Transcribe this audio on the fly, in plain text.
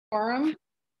quorum.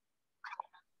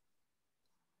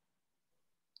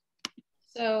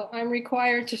 So I'm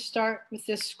required to start with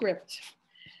this script.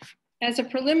 As a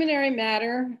preliminary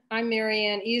matter, I'm Mary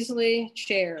Ann Easley,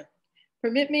 Chair.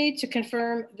 Permit me to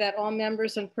confirm that all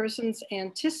members and persons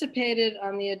anticipated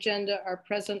on the agenda are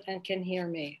present and can hear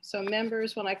me. So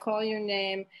members, when I call your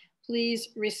name, please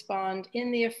respond in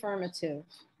the affirmative.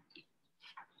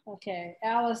 Okay,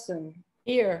 Allison.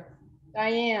 Here.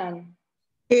 Diane.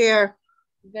 Here.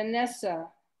 Vanessa.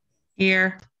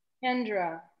 Here.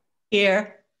 Kendra.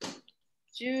 Here.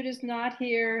 Jude is not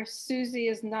here. Susie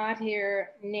is not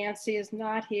here. Nancy is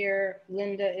not here.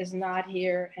 Linda is not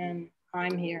here, and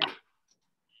I'm here.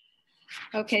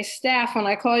 Okay, staff, when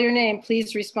I call your name,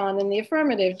 please respond in the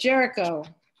affirmative. Jericho.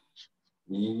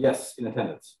 Yes, in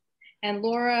attendance. And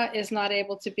Laura is not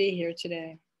able to be here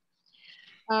today.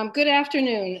 Good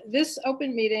afternoon. This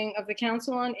open meeting of the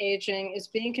Council on Aging is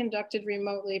being conducted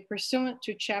remotely pursuant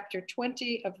to Chapter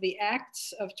 20 of the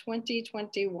Acts of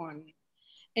 2021.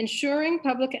 Ensuring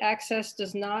public access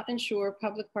does not ensure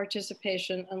public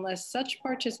participation unless such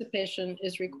participation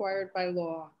is required by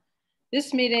law.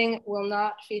 This meeting will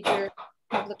not feature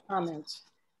public comment.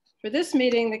 For this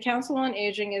meeting, the Council on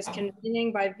Aging is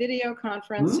convening by video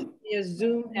conference via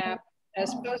Zoom app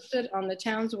as posted on the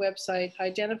town's website,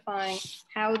 identifying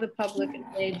how the public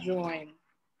may join.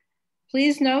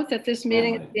 Please note that this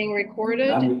meeting is being recorded.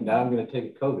 Now I'm going to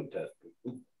take a COVID test.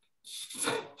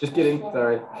 Just kidding,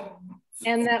 sorry.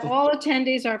 And that all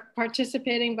attendees are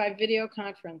participating by video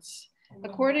conference.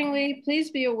 Accordingly,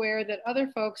 please be aware that other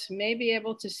folks may be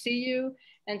able to see you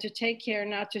and to take care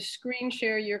not to screen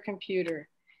share your computer.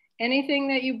 Anything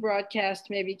that you broadcast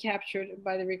may be captured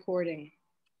by the recording.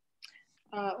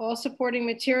 All supporting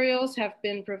materials have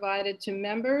been provided to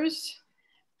members.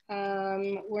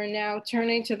 We're now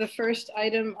turning to the first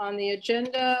item on the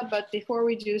agenda, but before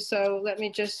we do so, let me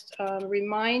just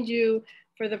remind you,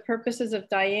 for the purposes of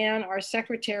Diane, our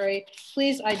secretary,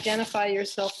 please identify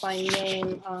yourself by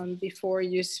name before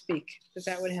you speak, because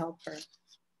that would help her.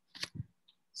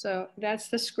 So that's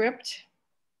the script,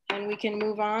 and we can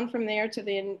move on from there to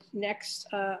the next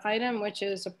item, which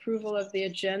is approval of the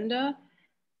agenda.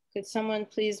 Could someone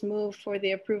please move for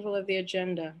the approval of the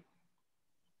agenda?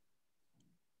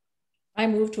 I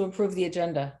move to approve the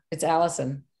agenda. It's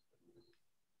Allison.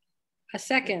 A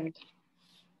second.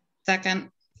 Second.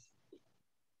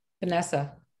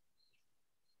 Vanessa.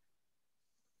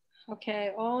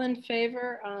 Okay, all in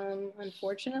favor?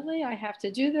 Unfortunately, I have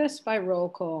to do this by roll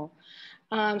call.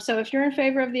 So if you're in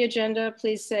favor of the agenda,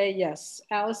 please say yes.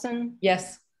 Allison?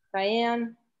 Yes.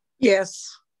 Diane?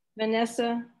 Yes.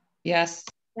 Vanessa? Yes.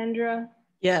 Kendra?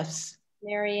 Yes.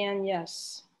 Mary Ann,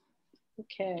 yes.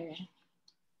 Okay.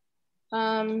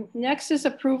 Next is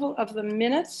approval of the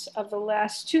minutes of the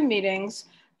last two meetings.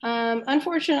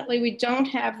 Unfortunately, we don't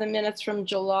have the minutes from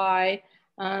July.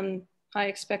 I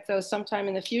expect those sometime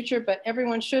in the future, but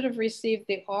everyone should have received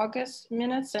the August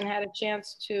minutes and had a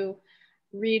chance to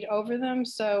read over them.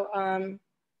 So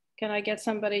can I get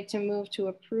somebody to move to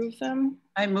approve them?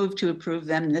 I move to approve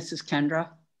them. This is Kendra.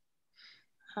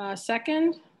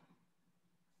 Second?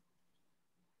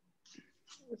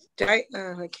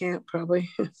 I can't probably.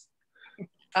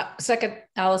 Second,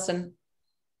 Allison.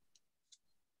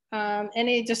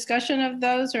 Any discussion of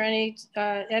those or any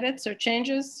edits or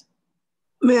changes?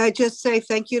 May I just say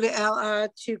thank you to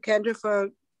Kendra for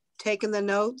taking the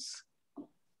notes.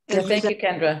 Yeah, thank you,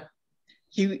 Kendra.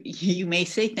 You may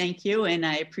say thank you, and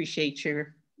I appreciate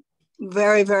your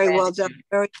very, very well done.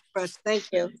 Very impressed. Thank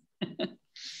you.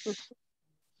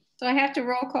 So I have to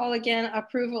roll call again,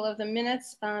 approval of the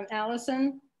minutes.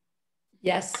 Allison?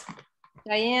 Yes.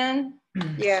 Diane?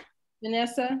 Yeah.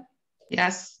 Vanessa?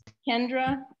 yes.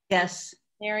 Kendra? Yes.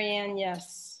 Mary Ann,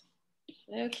 yes.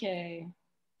 Okay.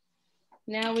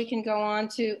 Now we can go on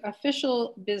to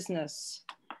official business.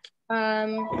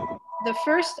 The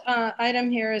first item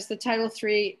here is the Title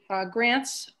III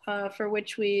grants for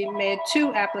which we made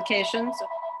 2 applications.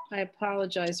 I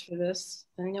apologize for this.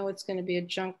 I know it's going to be a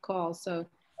junk call, so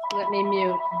let me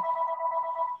mute.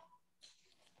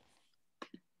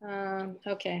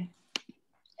 Okay.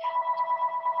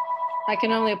 I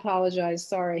can only apologize,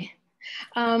 sorry.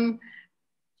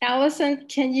 Allison,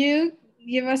 can you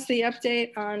give us the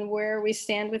update on where we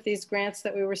stand with these grants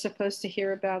that we were supposed to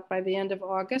hear about by the end of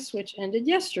August, which ended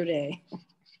yesterday?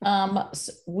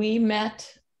 So we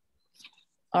met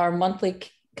our monthly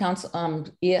council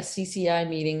ESCCI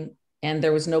meeting, and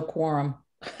there was no quorum.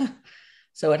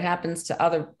 So it happens to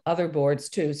other boards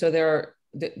too. So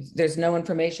there's no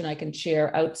information I can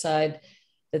share outside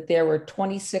that there were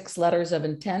 26 letters of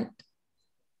intent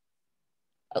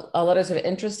letters of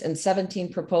interest and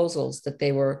 17 proposals that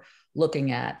they were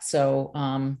looking at. So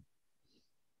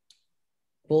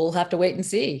we'll have to wait and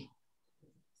see.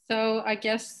 So I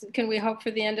guess, can we hope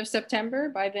for the end of September?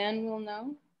 By then we'll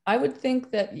know. I would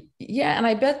think that, yeah, and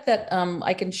I bet that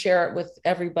I can share it with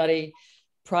everybody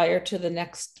prior to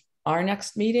our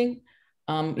next meeting.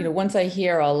 Once I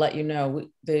hear, I'll let you know.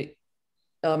 The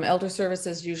Elder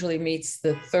Services usually meets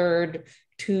the third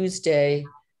Tuesday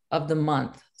of the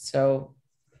month. So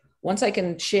once I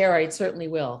can share, I certainly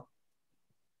will.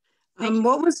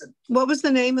 What was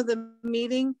the name of the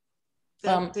meeting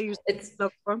that you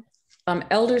spoke for?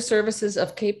 Elder Services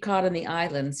of Cape Cod and the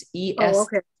Islands,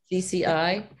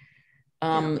 ESCCI.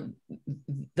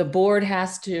 The board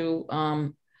has to,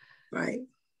 right.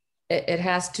 It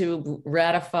has to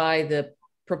ratify the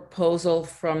proposal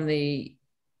from the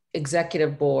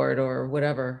executive board or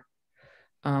whatever.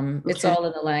 It's all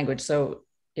in the language. So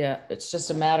yeah, it's just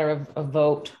a matter of a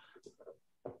vote.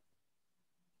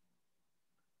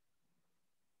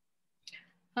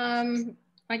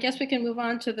 I guess we can move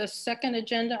on to the second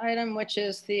agenda item, which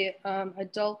is the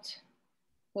adult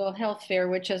health fair,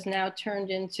 which has now turned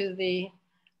into the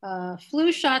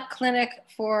flu shot clinic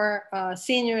for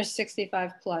seniors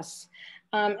 65 plus.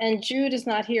 And Jude is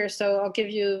not here, so I'll give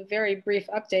you a very brief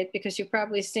update because you've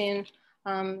probably seen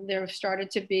there have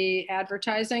started to be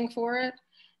advertising for it,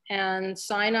 and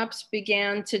signups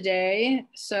began today.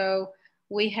 So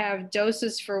we have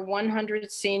doses for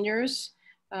 100 seniors.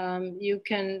 You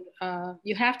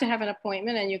have to have an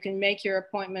appointment, and you can make your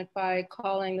appointment by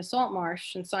calling the Salt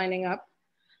Marsh and signing up.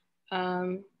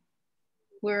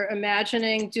 We're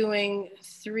imagining doing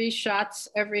 3 shots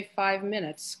every 5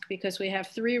 minutes because we have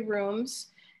 3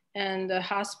 rooms, and the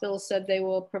hospital said they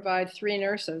will provide 3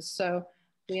 nurses. So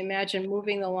we imagine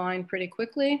moving the line pretty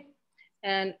quickly.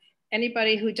 And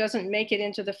anybody who doesn't make it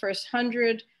into the first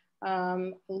 100,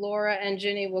 Laura and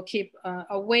Ginny will keep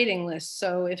a waiting list.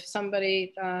 So if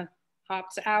somebody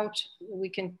opts out, we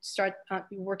can start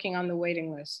working on the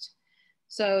waiting list.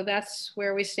 So that's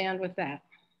where we stand with that.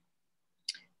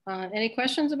 Any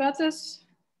questions about this?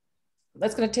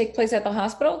 That's going to take place at the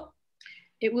hospital?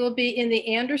 It will be in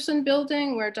the Anderson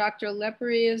building where Dr.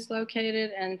 Lepre is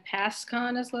located and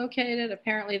PASCON is located.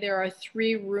 Apparently there are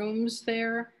 3 rooms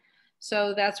there.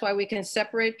 So that's why we can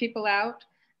separate people out,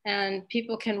 and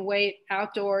people can wait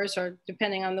outdoors or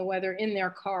depending on the weather in their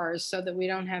cars so that we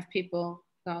don't have people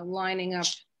lining up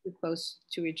too close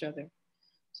to each other.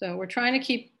 So we're trying to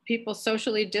keep people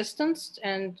socially distanced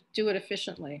and do it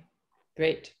efficiently.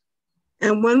 Great.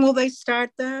 And when will they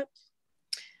start that?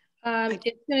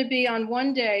 It's going to be on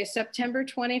one day, September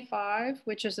 25,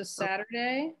 which is a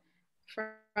Saturday,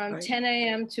 from 10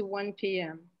 a.m. to 1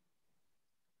 p.m.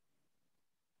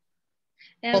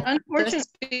 And unfortunately, this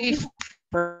be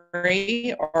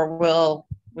free, or will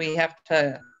we have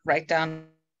to write down?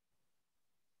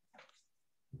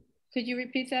 Could you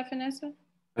repeat that, Vanessa?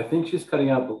 I think she's cutting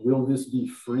out, but will this be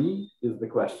free is the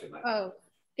question. Oh,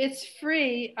 it's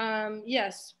free,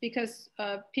 yes, because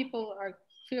people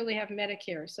clearly have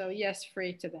Medicare. So yes,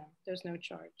 free to them. There's no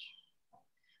charge.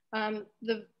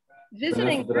 The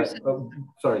visiting Vanessa,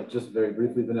 sorry, just very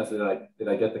briefly, Vanessa, did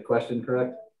I get the question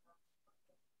correct?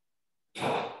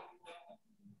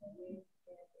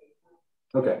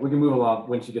 Okay, we can move along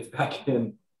when she gets back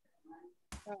in.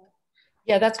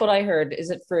 Yeah, that's what I heard. Is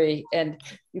it free? And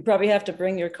you probably have to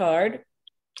bring your card,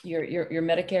 your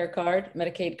Medicare card,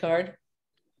 Medicaid card.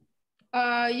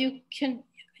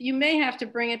 You may have to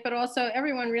bring it, but also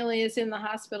everyone really is in the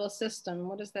hospital system.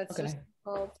 What is that system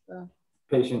called?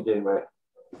 Patient Gateway.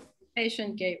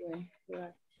 Patient Gateway. Yeah.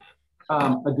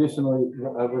 Additionally,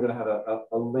 we're going to have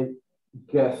a late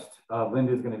guest.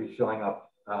 Linda's going to be showing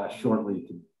up shortly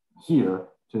here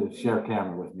to share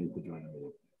camera with me to join the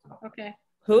meeting. So. Okay.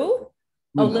 Who?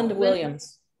 Oh, Linda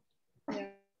Williams. Yeah.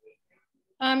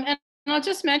 And I'll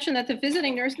just mention that the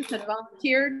visiting nurses had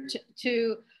volunteered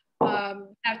to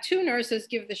have 2 nurses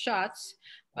give the shots,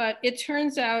 but it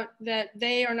turns out that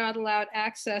they are not allowed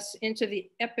access into the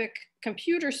Epic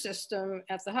computer system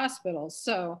at the hospital.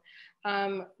 So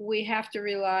we have to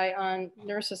rely on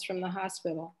nurses from the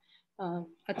hospital.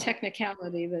 A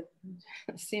technicality that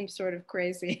seems sort of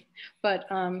crazy, but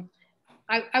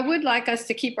I would like us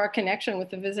to keep our connection with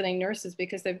the visiting nurses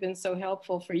because they've been so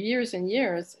helpful for years and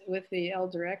years with the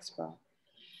Elder Expo.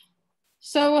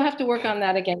 So we'll have to work on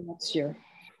that again next year.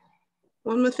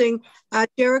 One more thing,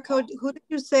 Jericho, who did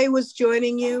you say was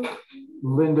joining you?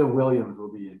 Linda Williams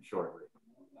will be in shortly.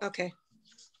 Okay.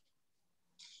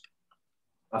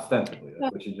 Ostensibly,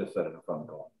 that's what she just said in a phone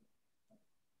call.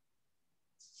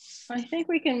 I think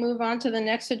we can move on to the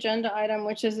next agenda item,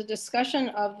 which is a discussion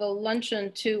of the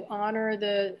luncheon to honor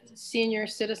the Senior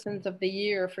Citizens of the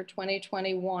Year for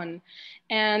 2021.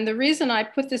 And the reason I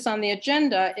put this on the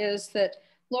agenda is that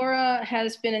Laura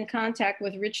has been in contact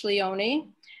with Rich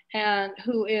Leone, and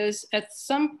who is at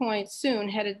some point soon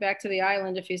headed back to the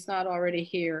island if he's not already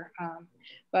here.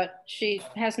 But she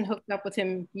hasn't hooked up with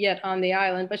him yet on the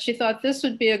island. But she thought this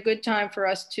would be a good time for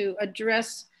us to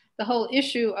address the whole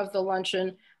issue of the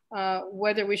luncheon,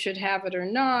 whether we should have it or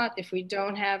not. If we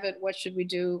don't have it, what should we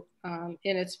do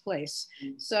in its place?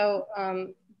 So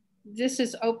this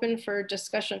is open for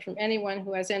discussion from anyone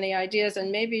who has any ideas.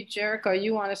 And maybe Jericho,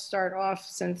 you want to start off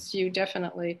since you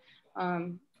definitely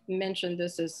mentioned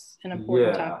this as an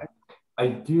important topic. I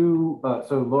do.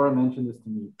 So Laura mentioned this to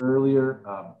me earlier.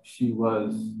 She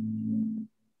was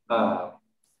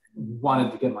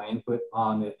wanted to get my input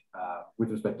on it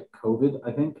with respect to COVID,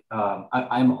 I think.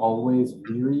 I'm always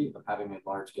leery of having a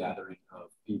large gathering of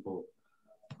people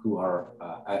who are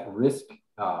at risk.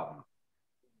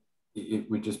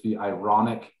 It would just be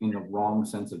ironic in the wrong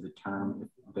sense of the term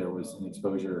if there was an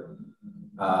exposure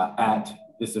at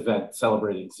this event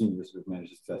celebrating seniors who've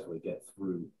managed to successfully get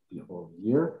through the whole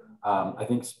year. I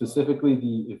think specifically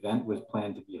the event was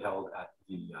planned to be held at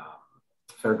the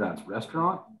Fairgrounds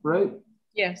restaurant, right?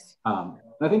 Yes.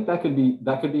 I think that could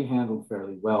be handled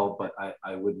fairly well, but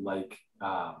I would like,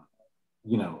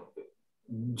 you know,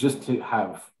 just to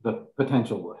have the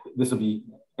potential. This will be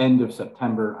end of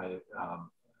September. I'm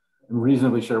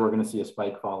reasonably sure we're going to see a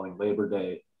spike following Labor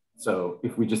Day. So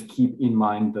if we just keep in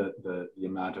mind the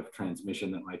amount of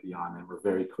transmission that might be on, and we're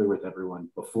very clear with everyone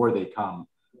before they come,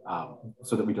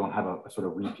 so that we don't have a sort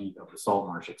of repeat of the salt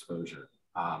marsh exposure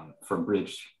from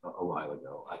Bridge a while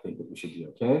ago, I think that we should be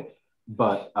okay.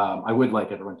 But I would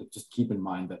like everyone to just keep in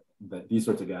mind that these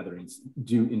sorts of gatherings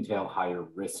do entail higher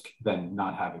risk than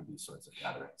not having these sorts of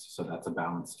gatherings. So that's a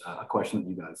balance, a question that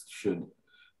you guys should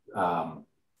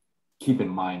keep in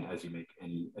mind as you make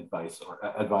any advice or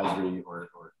advisory or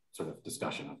sort of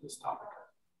discussion of this topic.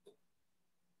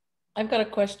 I've got a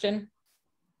question.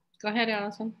 Go ahead,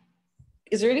 Allison.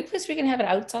 Is there any place we can have it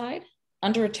outside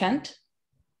under a tent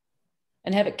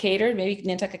and have it catered? Maybe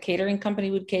Nantucket Catering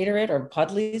Company would cater it, or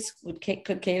Pudley's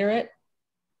could cater it.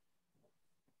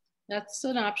 That's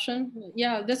an option.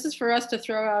 Yeah, this is for us to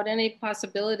throw out any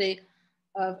possibility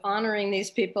of honoring these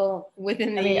people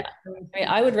within the.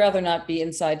 I would rather not be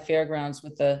inside Fairgrounds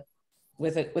with a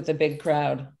big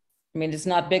crowd. I mean, it's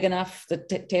not big enough. The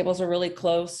tables are really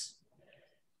close.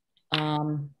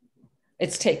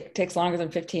 It takes longer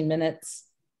than 15 minutes.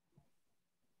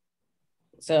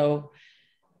 So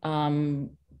when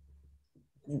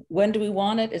do we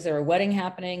want it? Is there a wedding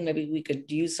happening? Maybe we could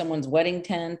use someone's wedding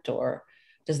tent, or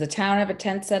does the town have a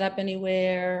tent set up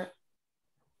anywhere?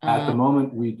 At the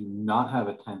moment, we do not have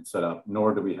a tent set up,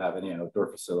 nor do we have any outdoor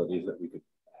facilities that we could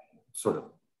sort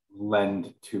of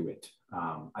lend to it.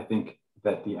 I think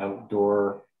that the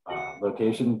outdoor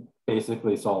location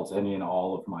basically solves any and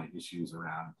all of my issues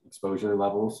around exposure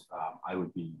levels. I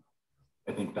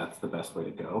think that's the best way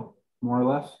to go, more or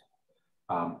less.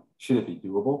 Should it be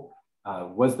doable?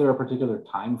 Was there a particular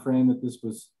time frame that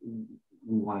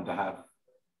we wanted to have,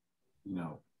 you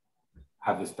know,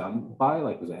 have this done by?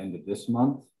 Like, was it end of this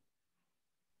month?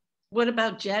 What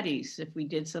about jetties if we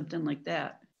did something like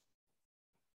that?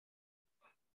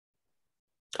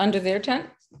 Under their tent?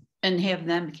 And have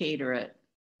them cater it.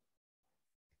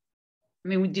 I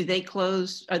mean, do they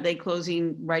close? Are they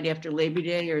closing right after Labor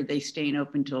Day, or are they staying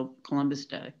open till Columbus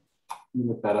Day? Let me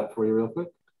look that up for you real quick.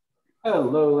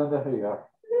 Hello, Linda. Here you are.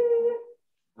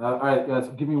 All right, guys,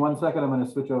 give me 1 second. I'm going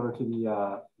to switch over to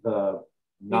the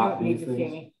not these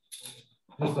things,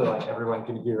 just so like everyone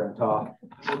can hear and talk.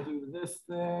 We'll do this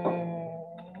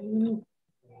thing,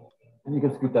 and you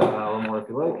can scoot that around a little more if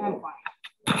you like. I'm fine.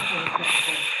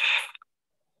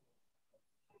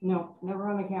 No, never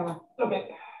on the camera. Okay.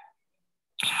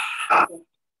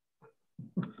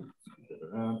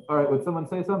 All right, would someone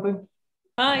say something?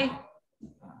 Hi.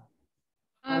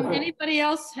 Anybody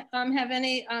else have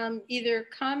any either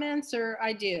comments or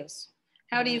ideas?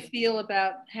 How do you feel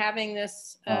about having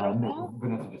this at all?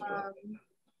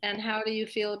 And how do you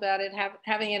feel about it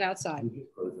having it outside?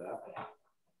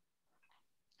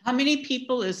 How many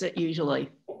people is it usually?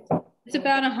 It's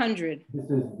about 100. This is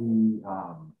the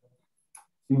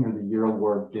Senior of the Year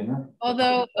Award dinner.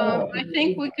 Although I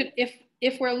think we could,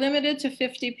 if we're limited to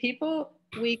 50 people,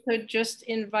 we could just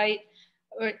invite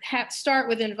or start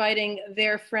with inviting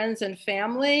their friends and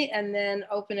family, and then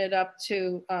open it up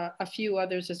to a few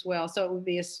others as well. So it would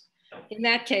be, in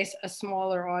that case, a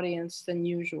smaller audience than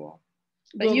usual.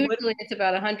 But Well, usually it's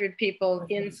about 100 people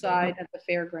inside at the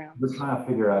fairground. We're trying to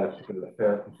figure out if we could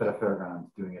do instead of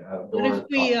fairgrounds, doing it outdoors.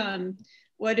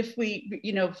 What if we,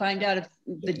 you know, find out if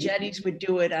the Jetties would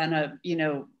do it on a, you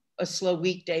know, a slow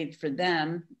weekday for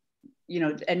them, you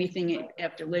know, anything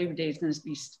after Labor Day is going to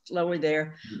be slower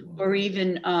there, or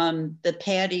even the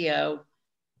patio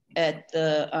at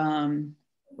the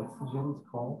what's the Jetties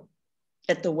called?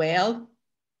 At the Whale.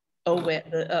 Oh,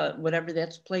 whatever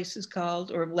that place is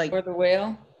called, or like. Or the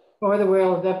Whale? Or the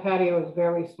Whale, that patio is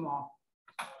very small.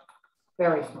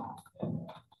 Very small.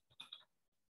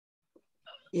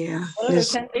 Yeah. What are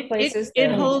the places?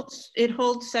 It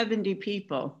holds 70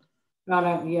 people.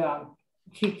 Yeah,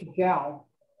 cheek to jowl.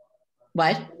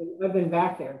 What? I've been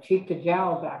back there, cheek to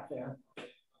jowl back there.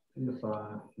 2 to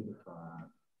 5, 2 to 5.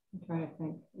 I'm trying to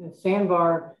think. The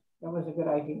sandbar, that was a good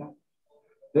idea.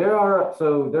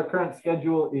 So their current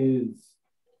schedule is,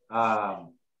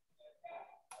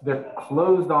 they're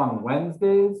closed on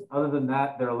Wednesdays. Other than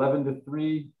that, they're 11 to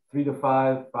 3, 3 to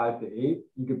 5, 5 to 8.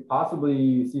 You could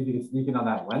possibly see if you can sneak in on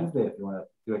that Wednesday if you want to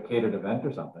do a catered event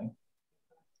or something.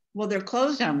 Well, they're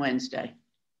closed on Wednesday.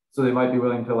 So they might be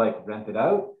willing to like rent it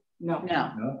out? No.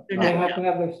 They have to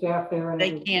have their staff there. And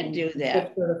they can't do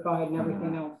that. Certified and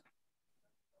everything else.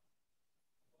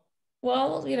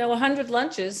 Well, you know, 100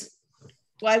 lunches.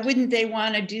 Why wouldn't they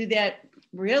want to do that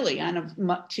really on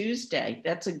a Tuesday?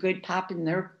 That's a good pop in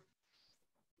their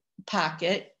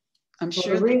pocket. I'm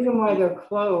sure. The reason why they're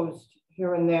closed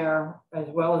here and there, as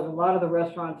well as a lot of the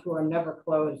restaurants who are never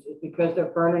closed, is because they're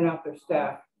burning out their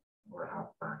staff. Or have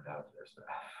burned out their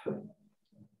staff.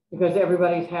 Because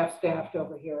everybody's half staffed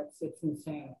over here. It's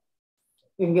insane.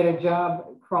 You can get a job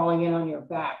crawling in on your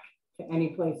back to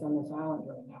any place on this island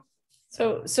right now.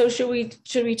 So should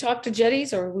we talk to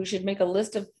Jetties, or we should make a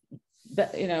list of,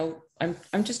 you know, I'm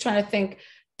just trying to think,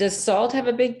 does Salt have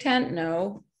a big tent?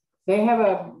 No. They have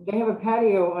a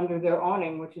patio under their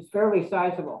awning, which is fairly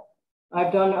sizable.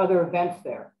 I've done other events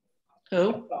there.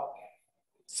 Who?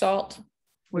 Salt.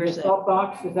 Where's that? Salt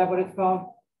Box, is that what it's called?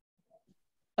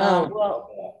 Well,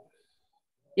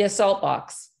 yeah, Salt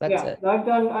Box. That's it.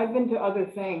 I've been to other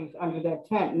things under that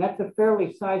tent, and that's a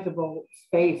fairly sizable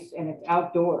space, and it's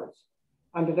outdoors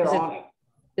under their awning.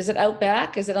 Is it out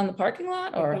back? Is it on the parking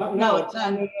lot, or? No, it's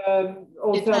on the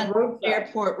Old South Road side.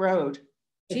 Airport Road.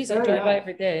 Geez, I drive by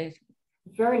every day.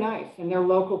 It's very nice, and they're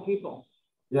local people.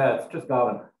 Yeah, it's just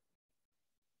Governor.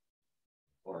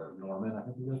 Or Norman, I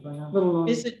think he goes by now. Little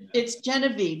Norman. It's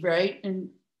Genevieve, right? And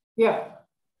yeah.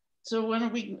 so when are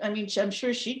we? I mean, I'm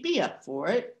sure she'd be up for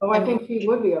it. Oh, I think she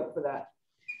would be up for that.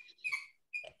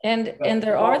 And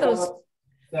there are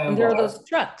those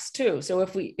trucks too. So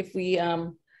if we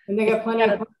and they got plenty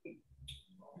of parking.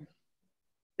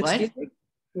 What?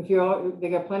 They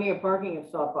got plenty of parking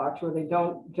at Salt Box, where they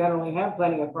don't generally have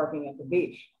plenty of parking at the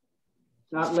beach.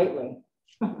 Not lately.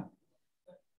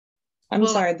 I'm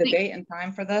sorry, the date and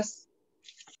time for this?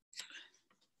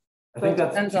 I think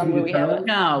that depends on where we have it.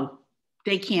 No,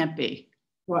 they can't be.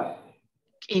 What?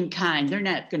 In kind. They're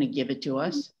not going to give it to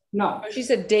us. No. She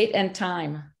said date and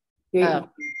time. Yeah.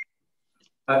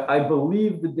 I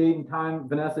believe the date and time,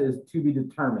 Vanessa, is to be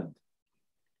determined.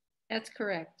 That's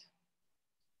correct.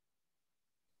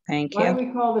 Thank Why you. don't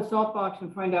we call the Salt Box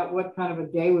and find out what kind of a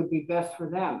day would be best for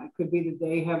them? It could be that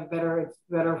they have it's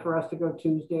better for us to go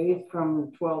Tuesdays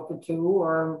from 12 to 2,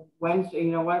 or Wednesday.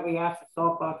 You know, why don't we ask the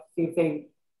Salt Box to see if they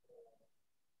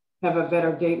have a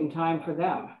better date and time for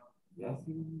them? Yes.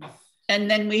 And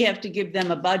then we have to give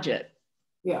them a budget.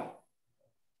 Yeah.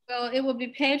 Well, it will be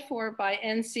paid for by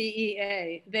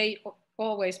NCEA. They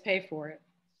always pay for it.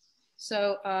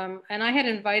 So, and I had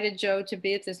invited Joe to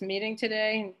be at this meeting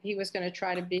today. He was going to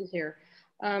try to be here.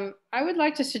 I would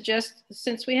like to suggest,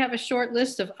 since we have a short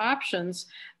list of options,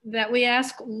 that we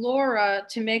ask Laura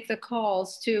to make the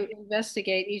calls to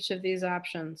investigate each of these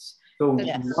options. So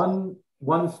Yes.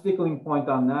 one stickling point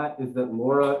on that is that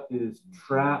Laura is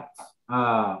trapped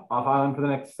off island for the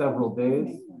next several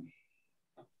days.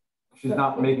 She's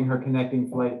not making her connecting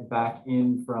flight back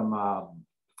in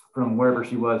from wherever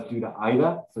she was due to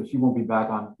Ida, so she won't be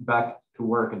back to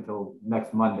work until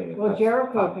next Monday. Well,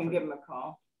 Jericho can give him a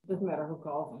call. Doesn't matter who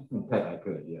calls him. I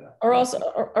could, yeah. Or else,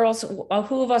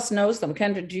 who of us knows them?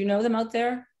 Kendra, do you know them out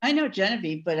there? I know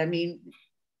Genevieve, but I mean,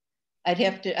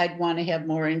 I'd want to have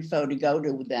more info to go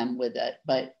to them with it.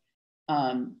 But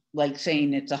like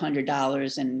saying it's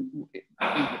 $100, and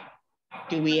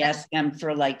do we ask them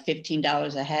for like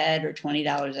 $15 a head or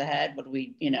 $20 a head? What do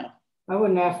we, you know? I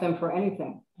wouldn't ask them for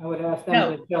anything. I would ask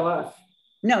them to tell us.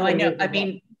 No, I know. I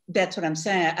mean, that's what I'm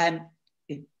saying.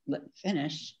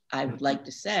 I would like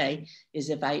to say is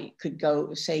if I could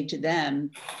go say to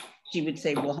them, she would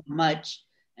say, well, how much?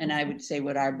 And I would say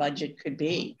what our budget could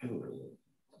be.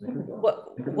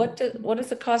 What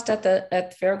does it cost at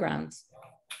the fairgrounds?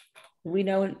 We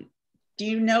know. Do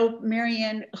you know,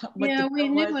 Marianne? Yeah, we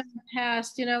knew in the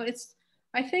past. You know,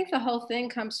 I think the whole thing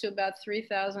comes to about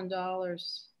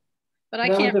 $3,000. But I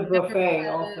can't. That was a buffet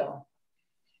also.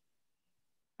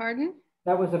 Pardon?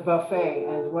 That was a buffet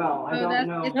as well. I don't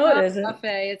know. It's no, not it isn't. A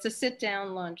buffet. It's a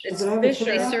sit-down lunch. It's Fisher.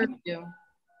 They serve you.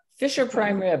 Fisher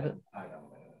prime rib.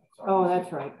 Oh,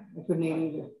 that's right. I couldn't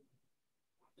eat either.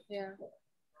 Yeah.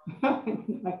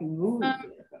 I can move.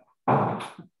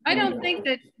 I don't think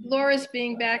that Laura's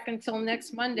being back until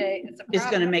next Monday is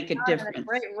going to make a difference. A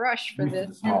great rush for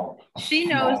this. And she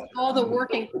knows all the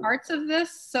working parts of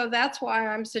this, so that's why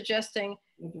I'm suggesting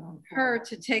her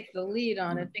to take the lead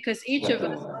on it, because each of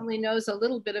us only knows a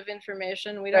little bit of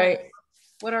information. We don't know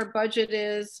what our budget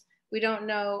is. We don't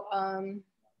know.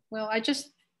 Well, I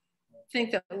just think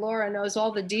that Laura knows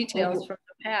all the details from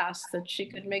the past, that she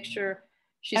could make sure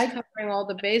she's covering all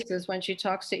the bases when she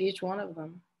talks to each one of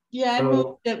them. Yeah, I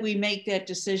hope that we make that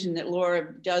decision, that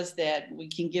Laura does that. We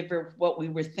can give her what we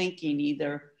were thinking,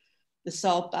 either the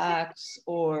salt box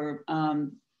or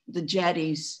the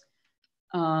jetties.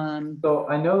 So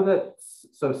I know that,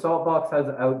 Saltbox has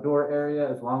an outdoor area.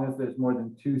 As long as there's more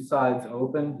than 2 sides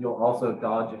open, you'll also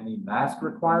dodge any mask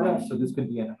requirements. So this could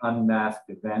be an unmasked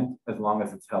event as long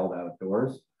as it's held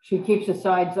outdoors. She keeps the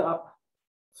sides up.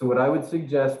 So what I would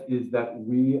suggest is that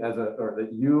that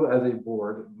you as a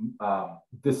board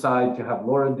decide to have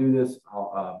Laura do this.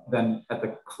 Then at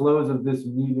the close of this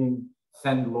meeting,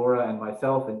 send Laura and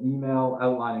myself an email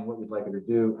outlining what you'd like her to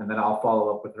do, and then I'll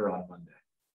follow up with her on Monday.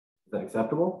 Is that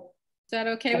acceptable? Is that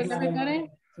okay with everybody?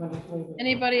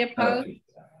 Anybody opposed?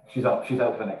 She's out for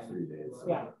the next 3 days. So.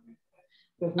 Yeah.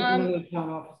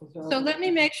 So let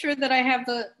me make sure that I have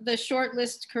the short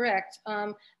list correct.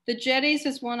 The jetties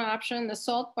is one option, the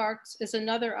salt box is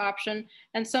another option,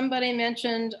 and somebody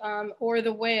mentioned or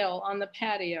the whale on the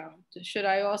patio. Should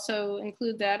I also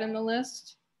include that in the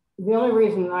list? The only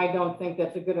reason I don't think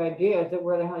that's a good idea is that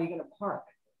where the hell are you going to park?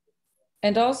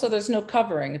 And also, there's no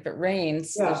covering. If it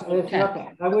rains, there's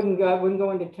nothing. I wouldn't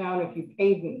go into town if you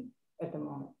paid me at the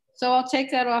moment. So I'll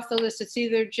take that off the list. It's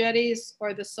either jetties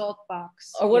or the salt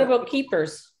box. Or what about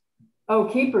keepers? Oh,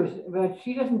 keepers, but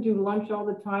she doesn't do lunch all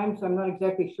the time, so I'm not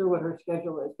exactly sure what her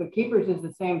schedule is. But keepers is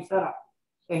the same setup.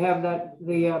 They have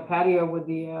the patio with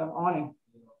the awning.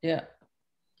 Yeah.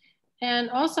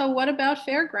 And also, what about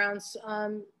fairgrounds?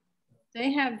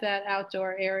 They have that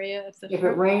outdoor area. If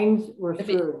it rains, we're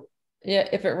screwed. Yeah,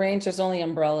 if it rains, there's only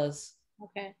umbrellas.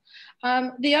 Okay.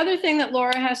 The other thing that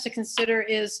Laura has to consider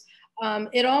is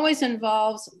it always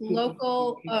involves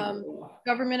local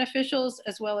government officials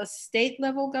as well as state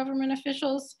level government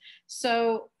officials.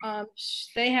 So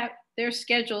their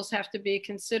schedules have to be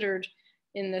considered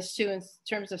in this too, in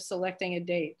terms of selecting a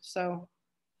date. So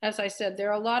as I said, there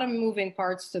are a lot of moving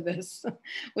parts to this,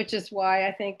 which is why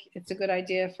I think it's a good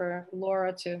idea for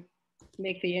Laura to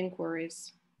make the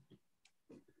inquiries.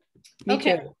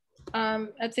 Okay.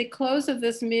 At the close of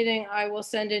this meeting, I will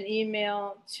send an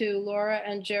email to Laura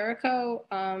and Jericho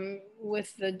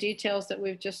with the details that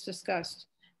we've just discussed.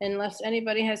 Unless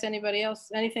anybody has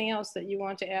anything else that you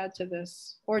want to add to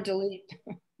this or delete.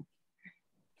 I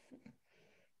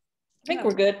think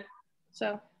we're good.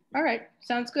 So, all right,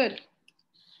 sounds good.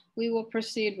 We will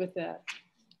proceed with that.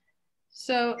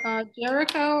 So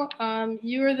Jericho,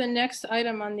 you are the next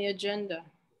item on the agenda.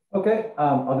 Okay,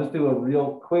 I'll just do a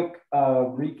real quick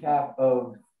recap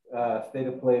of state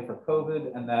of play for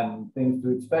COVID and then things to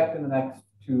expect in the next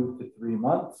 2 to 3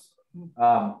 months.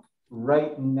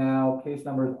 Right now, case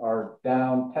numbers are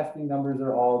down, testing numbers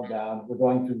are all down. We're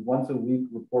going through once a week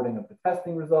reporting of the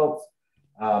testing results.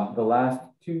 The last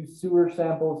 2 sewer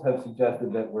samples have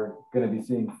suggested that we're going to be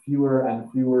seeing fewer and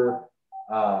fewer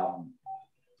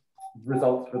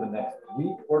results for the next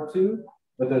week or 2.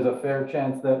 But there's a fair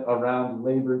chance that around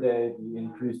Labor Day, the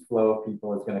increased flow of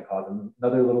people is going to cause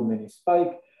another little mini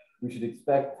spike. We should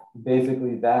expect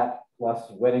basically that plus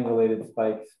wedding-related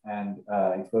spikes and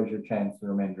exposure chance the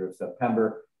remainder of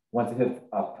September. Once it hits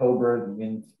October,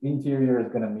 the interior is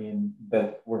going to mean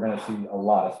that we're going to see a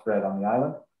lot of spread on the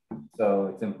island.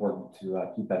 So it's important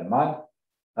to keep that in mind.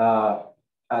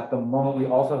 At the moment, we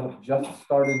also have just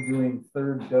started doing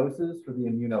 3rd doses for the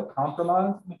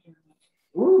immunocompromised.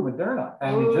 Ooh, Moderna.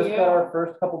 And we just got our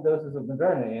first couple doses of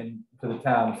Moderna into the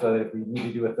town, so that if we need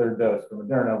to do a 3rd dose for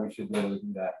Moderna, we should be able to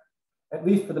do that, at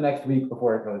least for the next week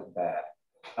before it goes bad.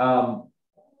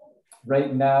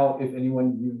 Right now, if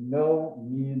anyone you know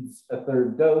needs a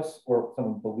 3rd dose or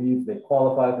someone believes they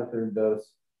qualify for 3rd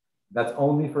dose, That's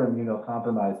only for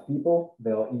immunocompromised people.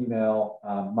 They'll email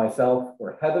myself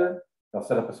or Heather. They'll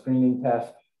set up a screening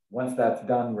test. Once that's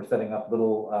done, we're setting up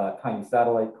little tiny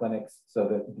satellite clinics so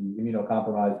that the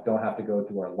immunocompromised don't have to go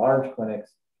to our large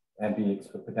clinics and be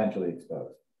potentially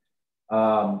exposed.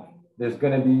 There's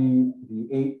going to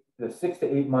be the 6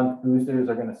 to 8 month boosters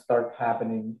are going to start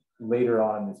happening later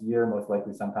on this year, most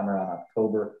likely sometime around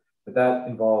October. But that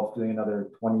involves doing another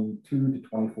 22 to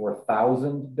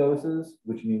 24,000 doses,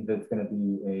 which means that it's going to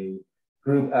be a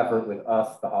group effort with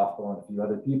us, the hospital, and a few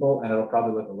other people. And it'll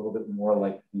probably look a little bit more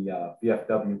like the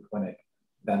VFW clinic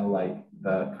than like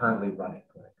the currently running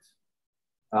clinics.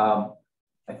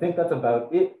 I think that's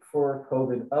about it for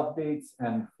COVID updates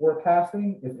and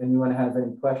forecasting. If anyone has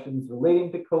any questions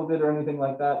relating to COVID or anything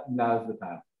like that, now's the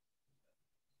time.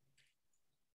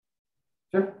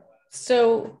 Sure.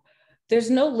 So there's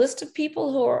no list of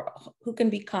people who can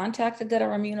be contacted that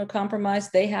are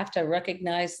immunocompromised. They have to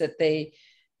recognize that they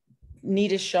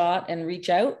need a shot and reach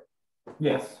out.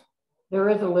 Yes. There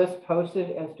is a list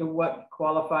posted as to what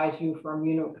qualifies you for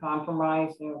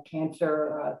immunocompromised,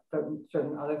 cancer,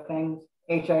 certain other things,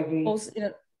 HIV.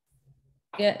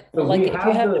 Yeah, So like if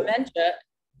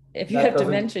you have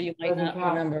dementia, you might not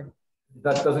remember.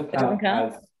 That doesn't count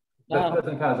as Wow. That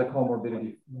doesn't count as a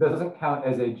comorbidity. That doesn't count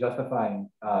as a justifying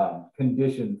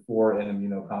condition for an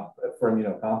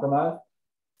immunocompromised.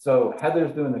 So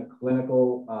Heather's doing the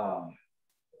clinical.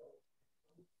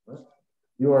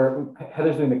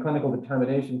 Heather's doing the clinical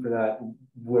determination for that,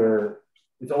 where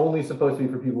it's only supposed to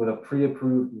be for people with a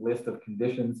pre-approved list of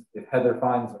conditions. If Heather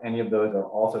finds any of those are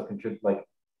also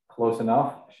close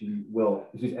enough, she's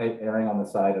erring on the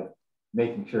side of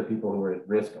making sure people who are at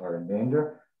risk are in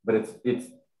danger. But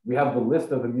we have the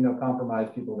list of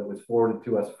immunocompromised people that was forwarded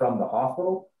to us from the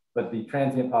hospital, but the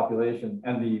transient population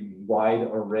and the wide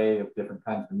array of different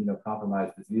kinds of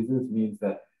immunocompromised diseases means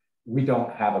that we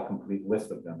don't have a complete list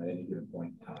of them at any given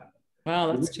point in time.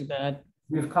 Wow, that's too bad.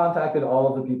 We've contacted all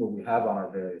of the people we have on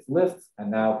our various lists, and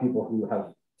now people who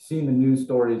have seen the news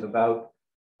stories about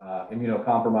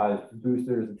immunocompromised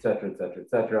boosters, et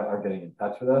cetera, are getting in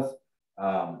touch with us.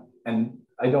 And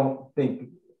I don't think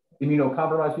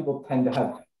immunocompromised people tend to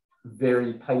have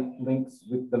very tight links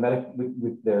with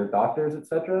with their doctors, et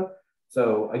cetera.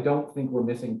 So I don't think we're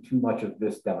missing too much of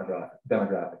this demographic at the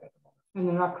moment. And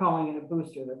they're not calling it a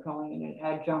booster, they're calling it an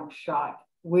adjunct shot.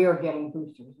 We are getting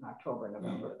boosters in October and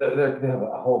November. They have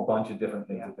a whole bunch of different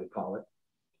things that they call it.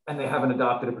 And they haven't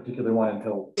adopted a particular one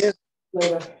until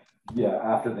later. Yeah,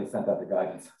 after they sent out the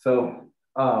guidance. So,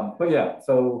 but yeah,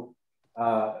 so,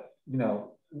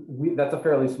 that's a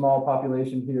fairly small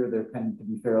population here. They tend to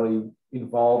be fairly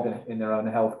involved in their own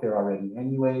healthcare already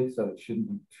anyway. So it shouldn't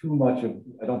be too much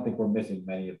I don't think we're missing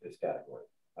many of this category.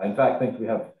 I in fact think we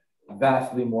have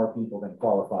vastly more people than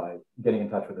qualify getting in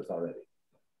touch with us already.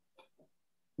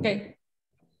 Okay.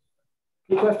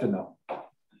 Good question though.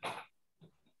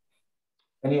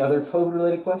 Any other COVID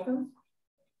related questions?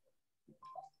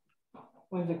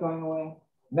 When's it going away?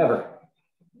 Never.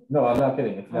 No, I'm not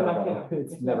kidding. It's never gone away.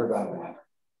 It's never gone away.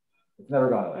 It's never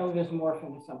gone away. It'll just morph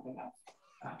into something else.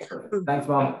 Perfect. Thanks,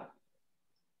 Mom.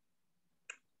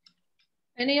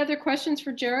 Any other questions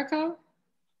for Jericho?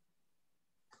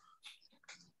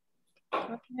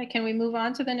 Okay, can we move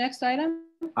on to the next item?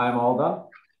 I'm all done.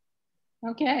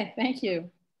 Okay, thank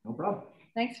you. No problem.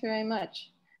 Thanks very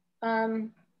much.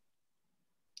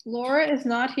 Laura is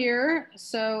not here,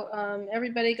 so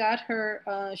everybody got her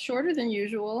shorter than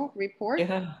usual report,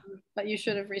 but you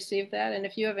should have received that. And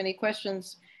if you have any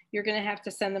questions, you're going to have to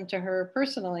send them to her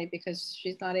personally because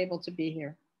she's not able to be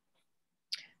here.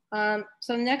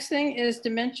 So next thing is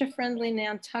Dementia Friendly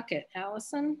Nantucket.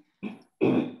 Allison?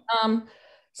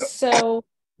 So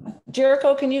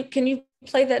Jericho, can you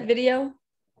play that video?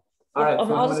 All right.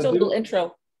 So I'll just do a little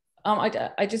intro.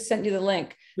 I just sent you the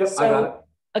link. Yep, so, I got it.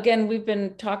 Again, we've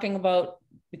been talking about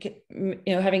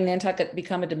having Nantucket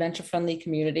become a dementia-friendly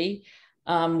community.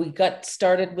 We got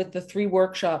started with the 3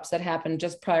 workshops that happened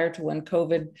just prior to when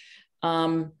COVID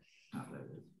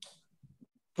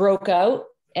broke out.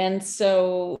 And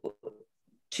so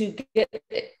to get,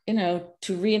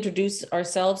 to reintroduce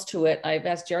ourselves to it, I've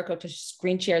asked Jericho to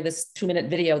screen share this 2-minute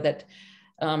video that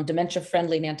Dementia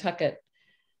Friendly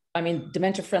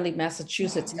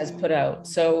Massachusetts has put out.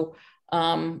 So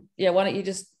yeah, why don't you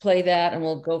just play that and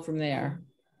we'll go from there.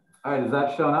 All right, is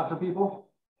that showing up for people?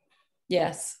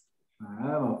 Yes. All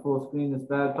right, I'm gonna full screen this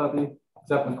bad puppy.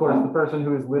 Except of course the person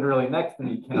who is literally next to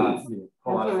me cannot see it.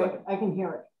 Hold on a second. I can hear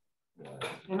it. Yeah,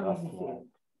 all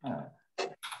right.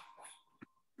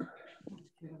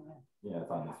 Yeah,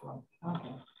 it's on this one.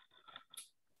 Okay.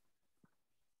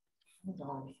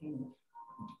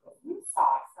 You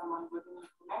saw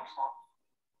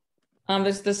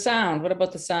There's the sound. What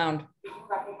about the sound?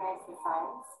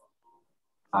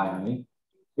 Irony.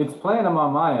 It's playing them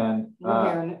on my end.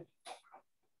 We're hearing it.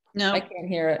 No, I can't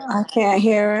hear it. I can't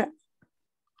hear it.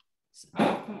 I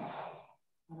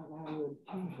don't know how you would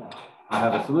change that. I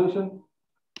have a solution.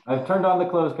 I've turned on the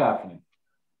closed captioning.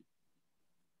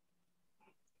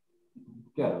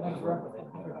 Get it.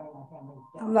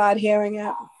 I'm not hearing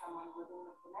it.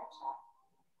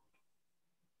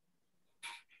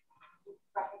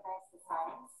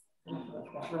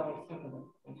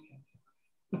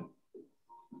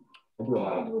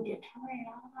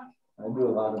 I do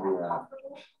a lot of the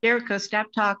Jericho,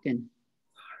 stop talking.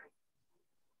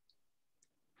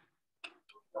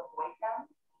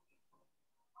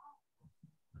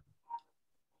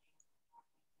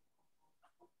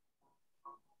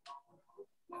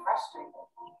 Frustrated.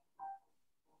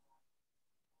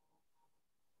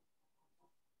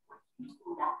 Would you do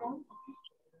nothing?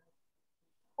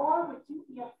 Or would you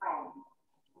be a friend?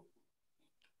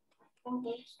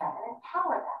 Engage them and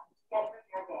empower them to get through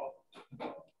your day.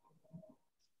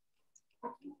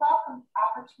 Would you welcome the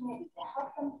opportunity to help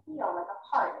them feel like a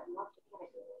part of your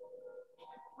community?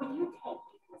 Would you take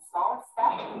even the smallest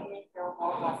step to make your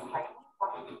world less frightening or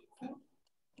confusing?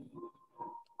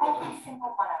 Every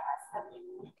single one of us has a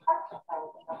unique part to play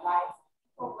in the lives of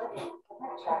people living with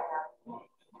dementia in our community.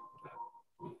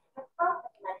 The Growth of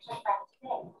Dementia Friend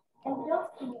today and build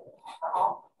community for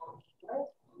all people who live,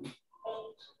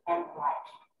 age, and life.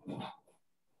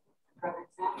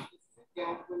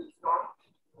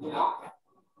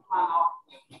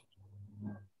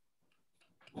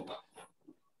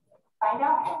 Find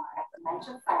out more at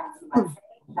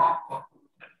DementiaFriends.org.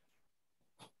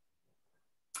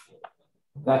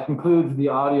 That concludes the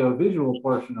audio-visual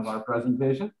portion of our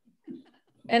presentation.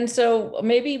 And so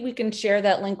maybe we can share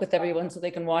that link with everyone so they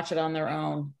can watch it on their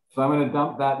own. So I'm going to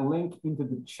dump that link into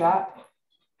the chat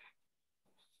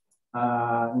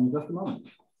in just a moment.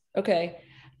 Okay.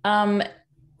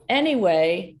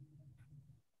 Anyway,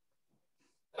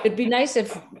 it'd be nice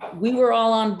if we were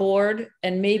all on board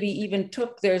and maybe even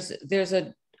took, there's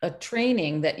a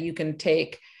training that you can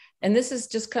take. And this is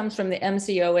just comes from the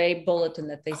MCOA bulletin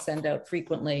that they send out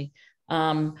frequently.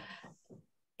 And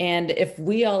if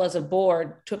we all as a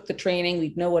board took the training,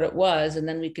 we'd know what it was, and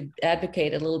then we could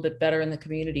advocate a little bit better in the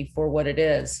community for what it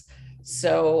is.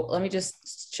 So let me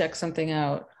just check something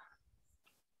out.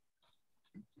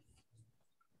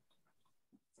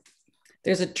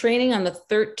 There's a training on the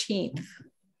 13th.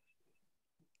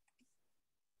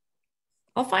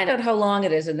 I'll find out how long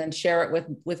it is and then share it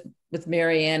with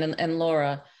Mary Ann and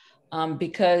Laura,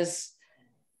 because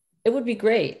it would be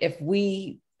great if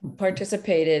we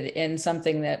participated in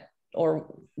something that, or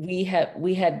we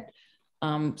had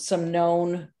some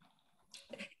known,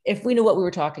 if we knew what we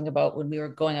were talking about when we were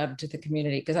going out into the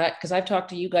community, because I've talked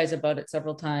to you guys about it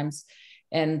several times.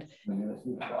 And,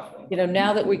 you know,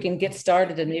 now that we can get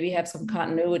started and maybe have some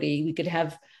continuity, we could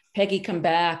have Peggy come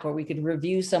back, or we could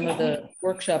review some of the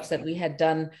workshops that we had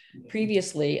done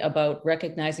previously about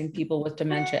recognizing people with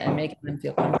dementia and making them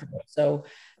feel comfortable. So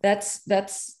that's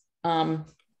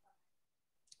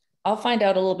I'll find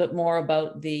out a little bit more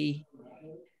about the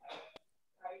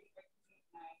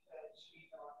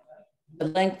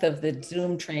length of the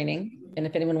Zoom training. And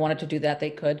if anyone wanted to do that,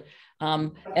 they could.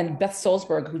 And Beth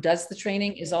Solzberg, who does the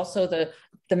training, is also the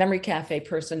Memory Cafe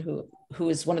person who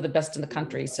is one of the best in the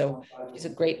country. So she's a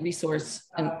great resource,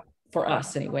 and for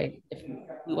us anyway, if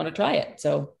we want to try it.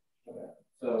 So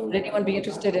would anyone be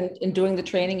interested in doing the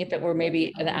training if it were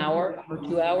maybe an hour or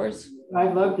 2 hours?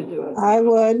 I'd love to do it. I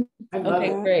would.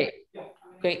 Okay,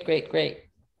 great.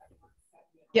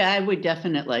 Yeah, I would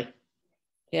definitely.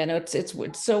 Yeah, no, it's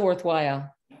so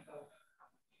worthwhile.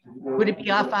 Would it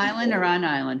be off island or on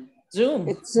island? Zoom.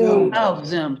 It's Zoom. Oh,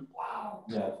 Zoom.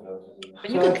 But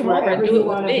you can come over and do it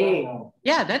with me.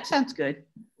 Yeah, that sounds good.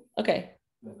 Okay.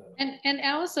 And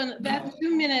Allison, that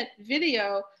 2-minute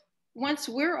video, once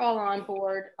we're all on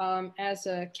board as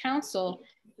a council,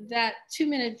 that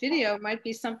 2-minute video might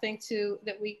be something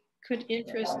that we could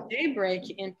interest Daybreak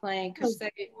in playing, because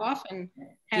they often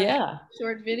have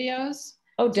short videos.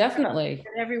 Oh, definitely.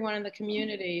 For everyone in the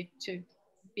community to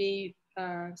be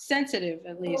sensitive,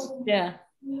 at least. Yeah.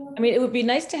 I mean, it would be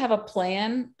nice to have a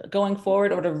plan going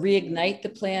forward, or to reignite the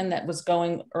plan that was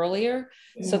going earlier,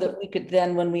 so that we could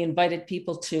then, when we invited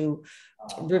people to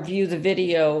review the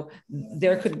video,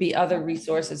 there could be other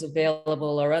resources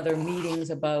available, or other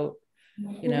meetings about,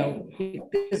 you know,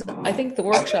 because I think the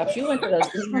workshops, you went to those,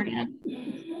 didn't you, Marianne?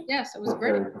 Yes, it was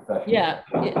great. Yeah,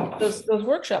 those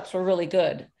workshops were really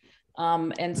good.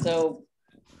 And so,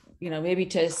 you know, maybe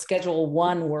to schedule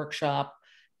one workshop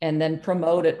and then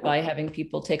promote it by having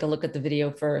people take a look at the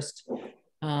video first.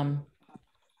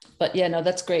 But yeah, no,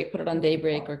 that's great. Put it on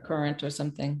Daybreak or Current or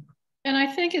something. And I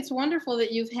think it's wonderful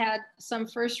that you've had some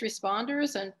first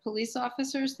responders and police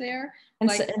officers there. And,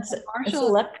 like and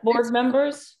select board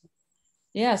members.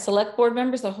 Yeah, select board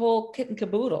members, the whole kit and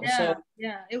caboodle. Yeah, so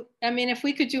yeah. I mean, if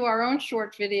we could do our own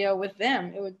short video with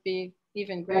them, it would be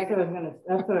even greater.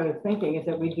 That's what I was thinking, is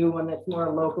that we do one that's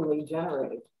more locally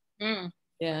generated. Mm.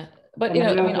 Yeah, but and you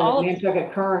know, I mean, all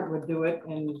Nantucket Current would do it,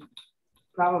 and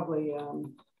probably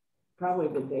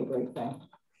the Daybreak thing.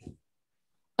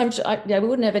 I'm sure, yeah, we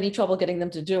wouldn't have any trouble getting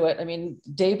them to do it. I mean,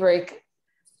 Daybreak.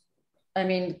 I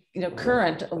mean, you know,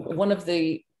 Current.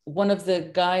 One of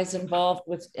the guys involved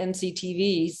with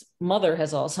NCTV's mother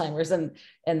has Alzheimer's, and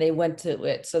they went to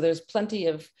it. So there's plenty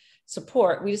of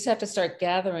support. We just have to start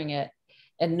gathering it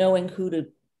and knowing who to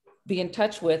be in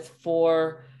touch with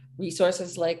for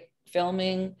resources like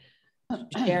filming,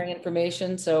 sharing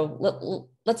information. So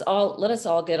let us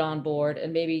all get on board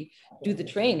and maybe do the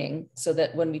training so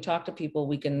that when we talk to people,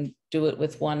 we can do it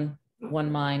with one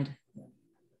mind.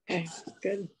 Okay,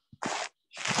 good.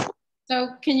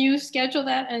 So can you schedule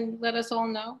that and let us all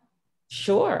know?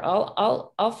 Sure,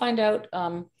 I'll find out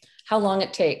how long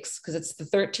it takes, because it's the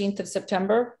 13th of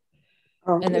September,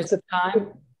 and there's a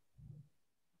time.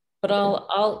 But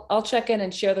I'll check in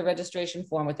and share the registration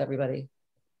form with everybody.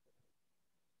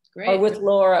 Great. Or with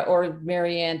Laura or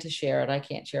Marianne to share it. I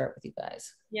can't share it with you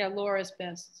guys. Yeah, Laura's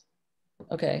best.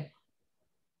 Okay.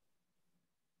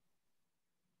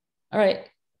 All right.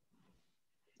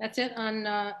 That's it on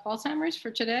Alzheimer's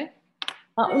for today?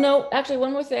 No, actually,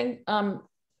 one more thing. AJ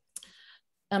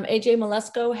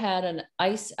Malesko had an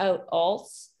Ice Out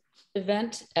Alts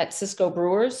event at Cisco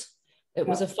Brewers. It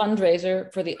was a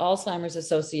fundraiser for the Alzheimer's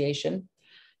Association.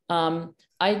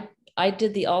 I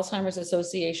did the Alzheimer's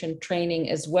Association training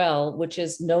as well, which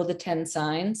is Know the 10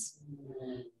 Signs.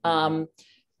 The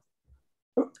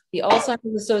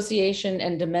Alzheimer's Association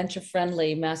and Dementia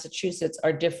Friendly Massachusetts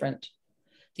are different.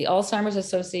 The Alzheimer's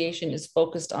Association is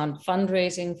focused on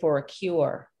fundraising for a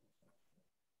cure.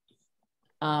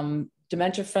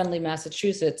 Dementia Friendly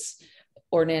Massachusetts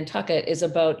or Nantucket is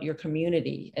about your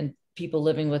community and people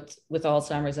living with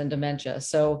Alzheimer's and dementia.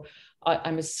 So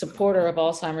I'm a supporter of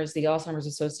Alzheimer's, the Alzheimer's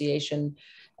Association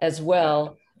as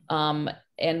well.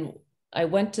 And I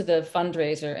went to the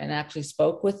fundraiser and actually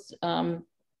spoke with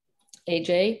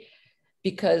AJ,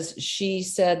 because she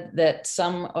said that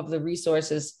some of the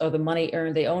resources of the money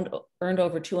earned, they earned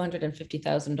over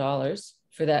 $250,000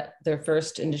 for their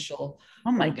first initial.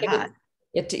 Oh my God.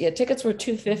 Tickets were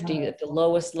 $250 at the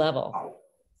lowest level.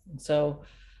 So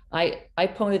I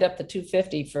ponied up the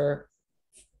 $250 for,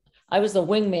 I was the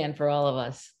wingman for all of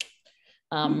us.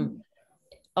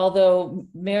 Although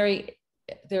Mary,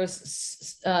 there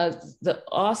was the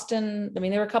Austin, I mean,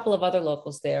 there were a couple of other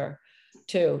locals there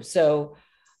too. So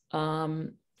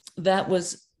that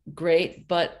was great.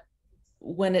 But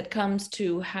when it comes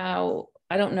to how,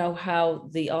 I don't know how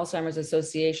the Alzheimer's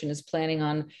Association is planning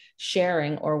on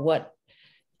sharing or what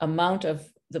amount of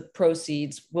the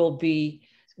proceeds will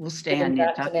stay on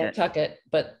Nantucket.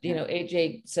 But you know,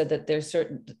 AJ said that there's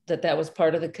certain that was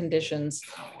part of the conditions,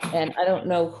 and I don't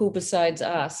know who besides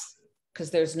us, because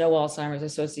there's no Alzheimer's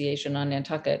Association on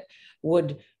Nantucket,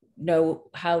 would know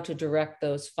how to direct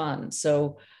those funds.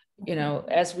 So, you know,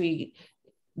 as we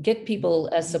get people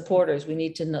as supporters, we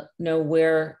need to know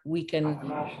where we can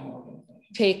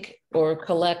take or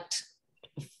collect.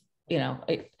 You know,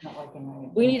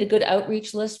 we need a good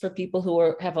outreach list for people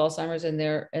who have Alzheimer's and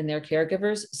their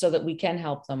caregivers, so that we can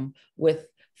help them with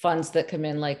funds that come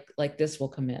in like this will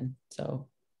come in. So,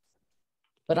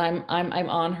 but I'm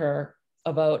on her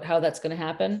about how that's going to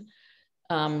happen,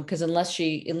 because unless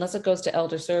it goes to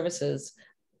Elder Services,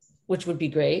 which would be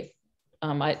great.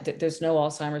 There's no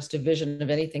Alzheimer's division of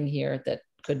anything here that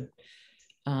could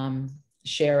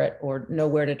share it or know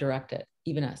where to direct it,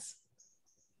 even us.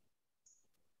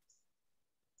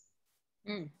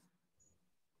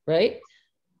 Right?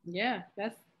 Yeah,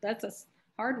 that's a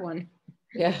hard one.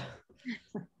 Yeah.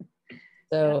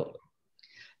 So,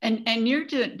 and you're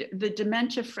doing the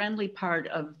dementia friendly part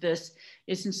of this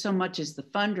isn't so much as the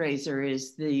fundraiser,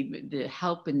 is the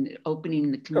help in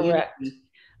opening the community,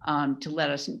 to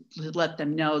let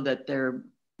them know that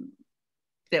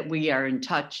we are in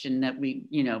touch, and that we've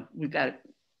got.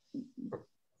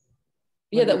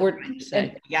 Yeah, that we're.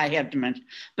 Yeah, I have dementia,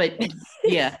 but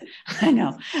yeah, I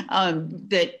know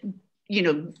that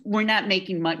we're not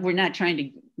making money. We're not trying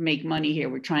to make money here.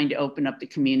 We're trying to open up the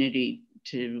community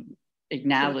to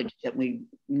acknowledge that we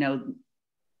know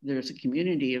there's a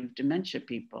community of dementia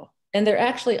people. And there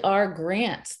actually are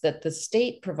grants that the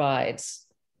state provides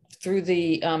through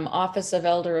the Office of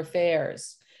Elder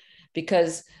Affairs,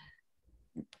 because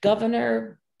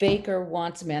Governor Baker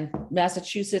wants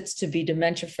Massachusetts to be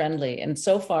dementia friendly. And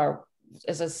so far,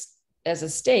 as a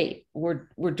state,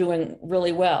 we're doing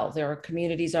really well. There are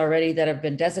communities already that have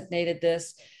been designated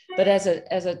this, but as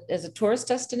a tourist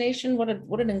destination, what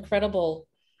an incredible,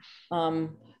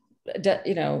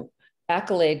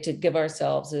 accolade to give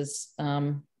ourselves is.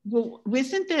 Well,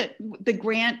 isn't the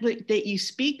grant that you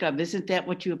speak of, isn't that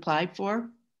what you applied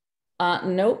for?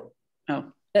 Nope.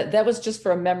 Oh. That was just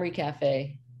for a memory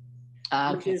cafe,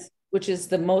 Okay. which is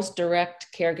the most direct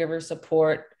caregiver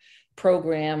support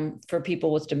program for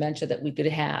people with dementia that we could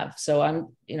have. So I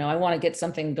want to get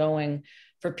something going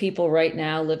for people right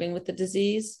now living with the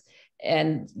disease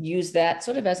and use that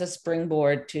sort of as a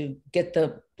springboard to get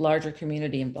the larger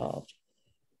community involved.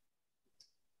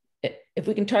 If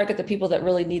we can target the people that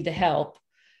really need the help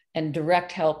and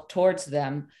direct help towards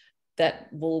them, that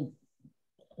will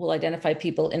identify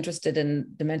people interested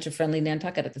in dementia-friendly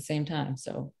Nantucket at the same time.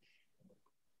 So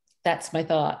that's my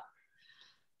thought.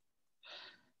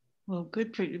 Well,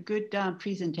 good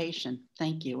presentation.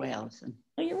 Thank you, Allison.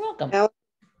 Oh, you're welcome.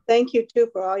 Thank you too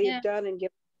for all you've done and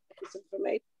giving this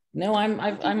information. No, I'm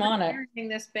on it.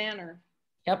 This banner.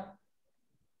 Yep.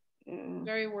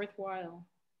 Very worthwhile.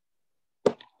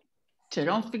 So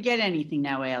don't forget anything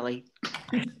now, Allie.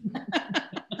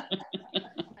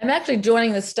 I'm actually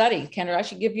joining the study, Kendra. I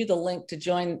should give you the link to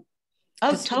join.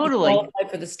 Oh, totally.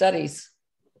 For the studies.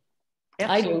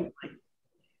 Absolutely. I do.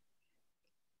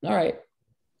 All right.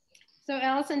 So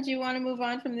Allison, do you want to move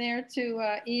on from there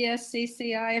to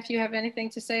ESCCI if you have anything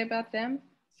to say about them?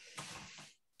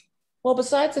 Well,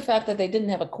 besides the fact that they didn't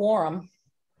have a quorum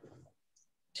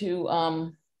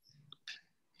to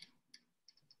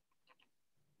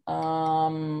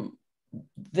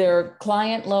their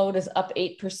client load is up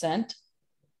 8%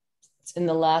 in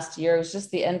the last year. It was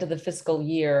just the end of the fiscal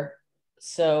year.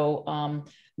 So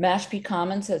Mashpee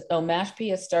Commons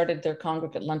Mashpee has started their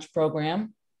congregate lunch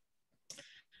program.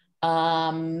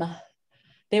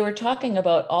 They were talking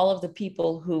about all of the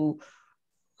people who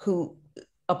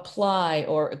apply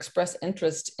or express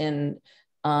interest in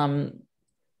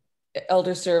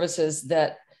elder services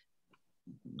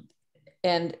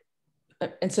and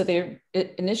so they're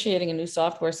initiating a new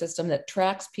software system that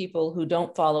tracks people who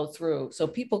don't follow through. So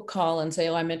people call and say,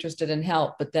 oh, I'm interested in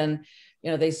help, but then,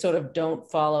 they sort of don't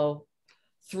follow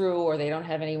through, or they don't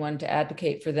have anyone to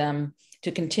advocate for them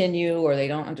to continue, or they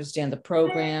don't understand the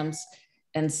programs.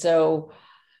 And so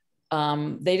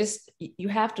you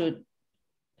have to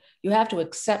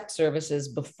accept services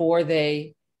before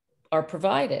they are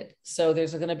provided. So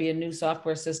there's going to be a new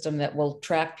software system that will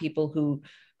track people who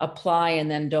apply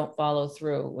and then don't follow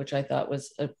through, which I thought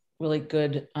was a really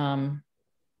good,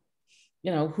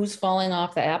 who's falling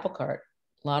off the apple cart?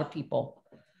 A lot of people.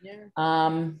 Yeah.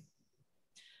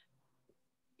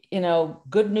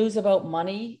 Good news about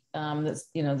money. There's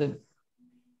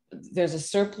a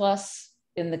surplus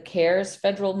in the CARES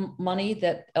federal money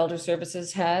that Elder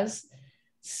Services has.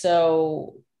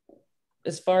 So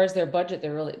as far as their budget,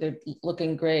 they're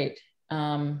looking great.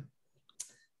 And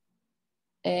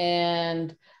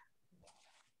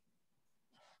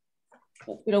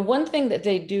one thing that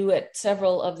they do at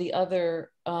several of the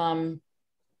other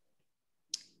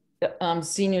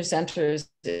senior centers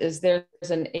is there's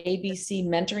an ABC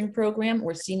mentoring program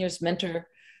where seniors mentor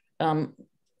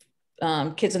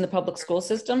kids in the public school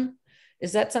system.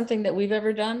 Is that something that we've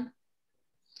ever done?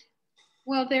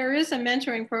 Well, there is a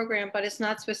mentoring program, but it's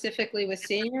not specifically with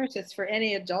seniors. It's for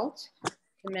any adult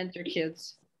to mentor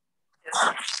kids.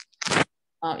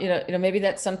 Maybe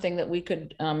that's something that we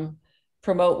could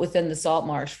promote within the Salt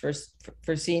Marsh for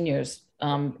seniors,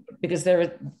 because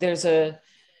there's a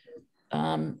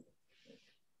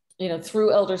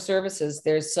through Elder Services,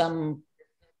 there's some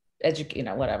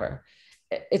whatever.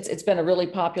 It's been a really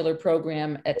popular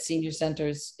program at senior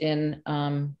centers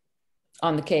on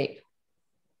the Cape.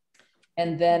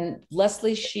 And then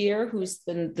Leslie Shear, who's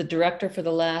been the director for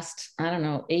the last,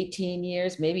 18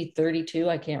 years, maybe 32,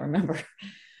 I can't remember.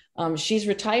 She's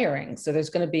retiring. So there's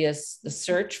going to be the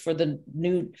search for the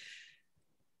new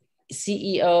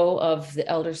CEO of the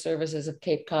Elder Services of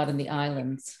Cape Cod and the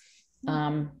Islands.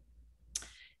 And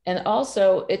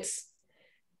also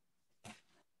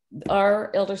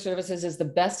our Elder Services is the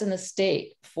best in the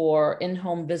state for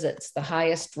in-home visits, the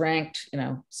highest ranked,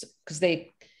 because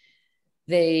they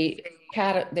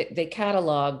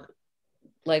catalog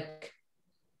like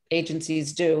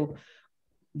agencies do.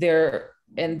 They're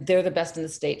the best in the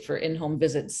state for in-home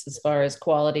visits as far as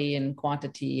quality and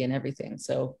quantity and everything.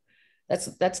 So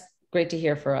that's great to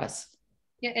hear for us.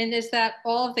 Yeah, and is that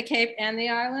all of the Cape and the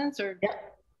islands, or? Yeah.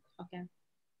 Okay.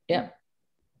 Yep.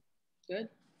 Good.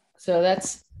 So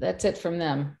that's it from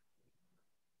them.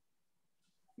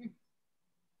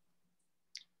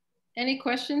 Any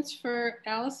questions for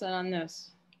Allison on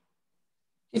this?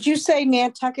 Did you say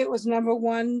Nantucket was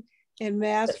 #1 in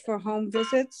Mass for home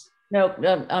visits? No,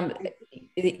 the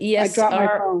I dropped my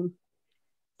ESR, phone.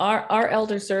 our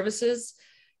elder services,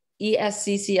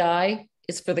 ESCCI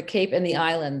is for the Cape and the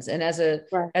Islands, and as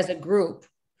a group,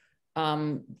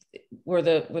 we're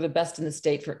the best in the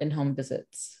state for in-home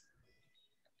visits.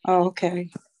 Oh, okay.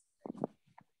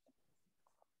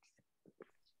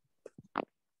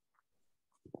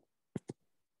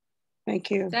 Thank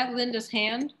you. Is that Linda's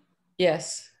hand?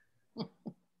 Yes.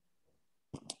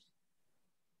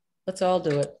 Let's all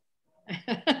do it.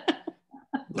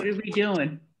 What are we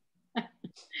doing?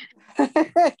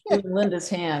 Linda's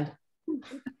hand.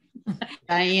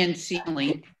 Diane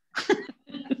Sealy.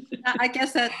 I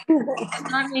guess that does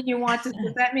not mean you want to.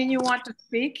 Does that mean you want to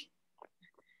speak?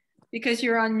 Because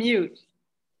you're on mute.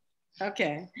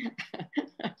 Okay.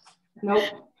 Nope.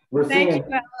 We're Thank singing.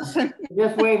 you, Allison.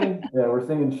 Just waving. Yeah, we're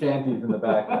singing shanties in the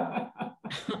background.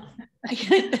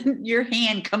 Your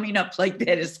hand coming up like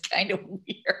that is kind of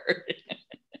weird.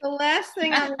 The last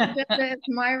thing on the agenda is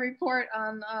my report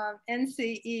on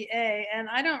NCEA, and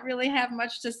I don't really have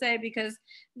much to say because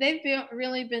they've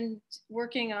really been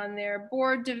working on their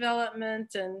board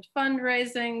development and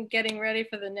fundraising, getting ready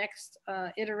for the next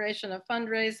iteration of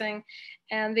fundraising.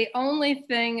 And the only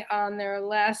thing on their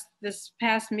this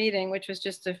past meeting, which was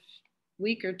just a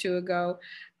week or two ago,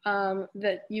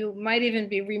 that you might even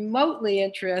be remotely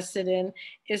interested in,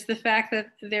 is the fact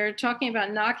that they're talking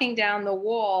about knocking down the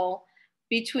wall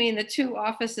between the two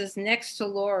offices next to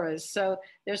Laura's. So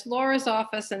there's Laura's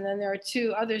office, and then there are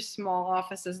two other small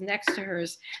offices next to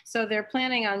hers. So they're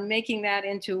planning on making that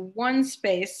into one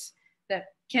space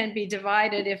that can be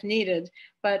divided if needed,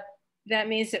 but that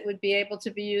means it would be able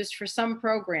to be used for some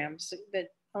programs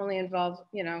that only involve,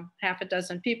 half a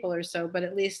dozen people or so, but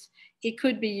at least it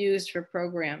could be used for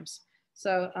programs.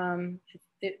 So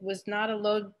it was not a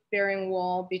load-bearing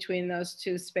wall between those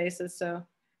two spaces, so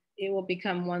it will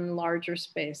become one larger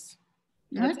space.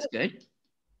 That's good.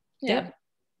 Yeah.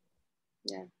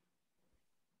 Yeah.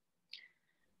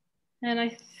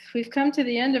 And we've come to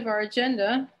the end of our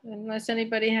agenda, unless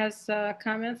anybody has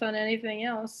comments on anything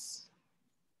else.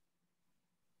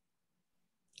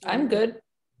 I'm good.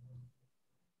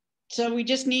 So we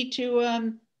just need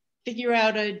to figure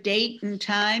out a date and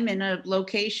time and a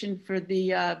location for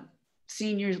the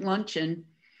seniors luncheon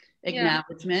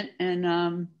acknowledgement.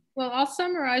 And well, I'll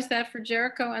summarize that for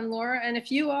Jericho and Laura. And if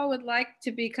you all would like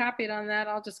to be copied on that,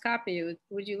 I'll just copy you.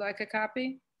 Would you like a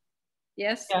copy?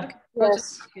 Yes? Yeah. Okay. We'll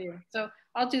just copy you. So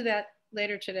I'll do that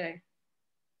later today.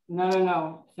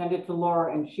 No. Send it to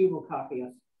Laura and she will copy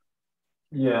us.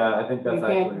 Yeah, I think that's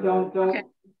actually right. Don't Okay.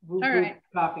 All right.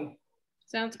 Copy.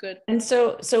 Sounds good. And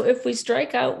so if we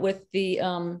strike out with the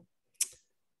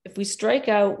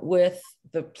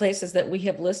places that we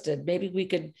have listed, maybe we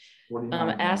could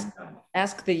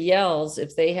ask the Yells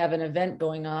if they have an event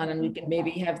going on, and we could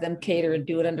maybe have them cater and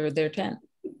do it under their tent.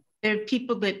 there are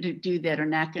people that do that are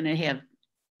not going to have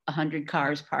 100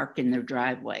 cars parked in their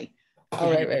driveway.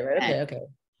 Oh, right. Okay.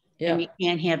 Yeah. And you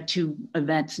can't have 2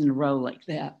 events in a row like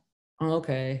that.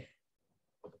 Okay.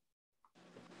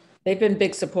 They've been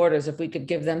big supporters. If we could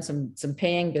give them some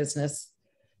paying business,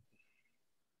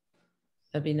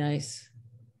 that'd be nice.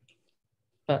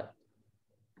 But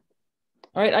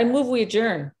all right, I move we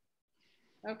adjourn.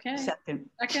 Okay. Second.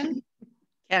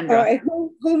 All right,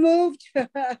 who moved?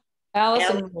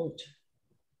 Allison moved.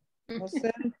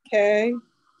 Wilson, okay.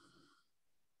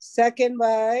 Second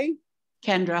by?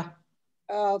 Kendra.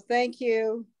 Oh, thank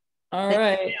you. All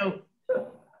right.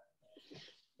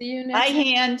 See you next Bye,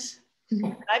 hands.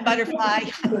 Bye, butterfly.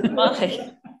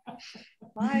 Bye.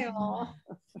 Bye all.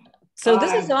 So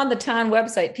this is on the town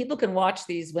website. People can watch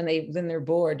these when they're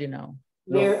bored, you know.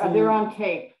 They're on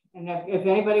tape. And if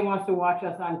anybody wants to watch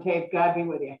us on tape, God be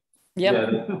with you. Yep. Yeah,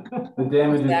 the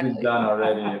damage has been done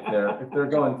already if they're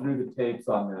going through the tapes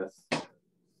on this.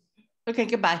 Okay,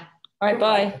 goodbye. All right,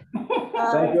 bye.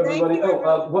 Thank you, everybody.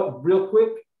 Real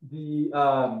quick, the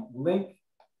link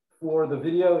for the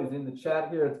video is in the chat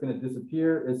here. It's going to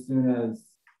disappear as soon as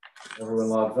everyone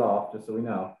logs off, just so we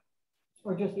know.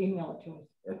 Or just email it to us.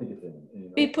 I think it's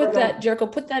in We put that, Jericho,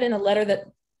 put that in a letter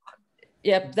that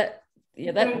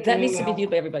needs to be viewed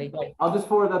by everybody. Right. I'll just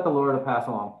forward that to Laura to pass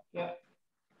along. Yeah.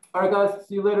 All right, guys.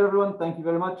 See you later, everyone. Thank you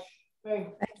very much.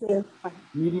 Thank you.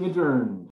 Meeting adjourned.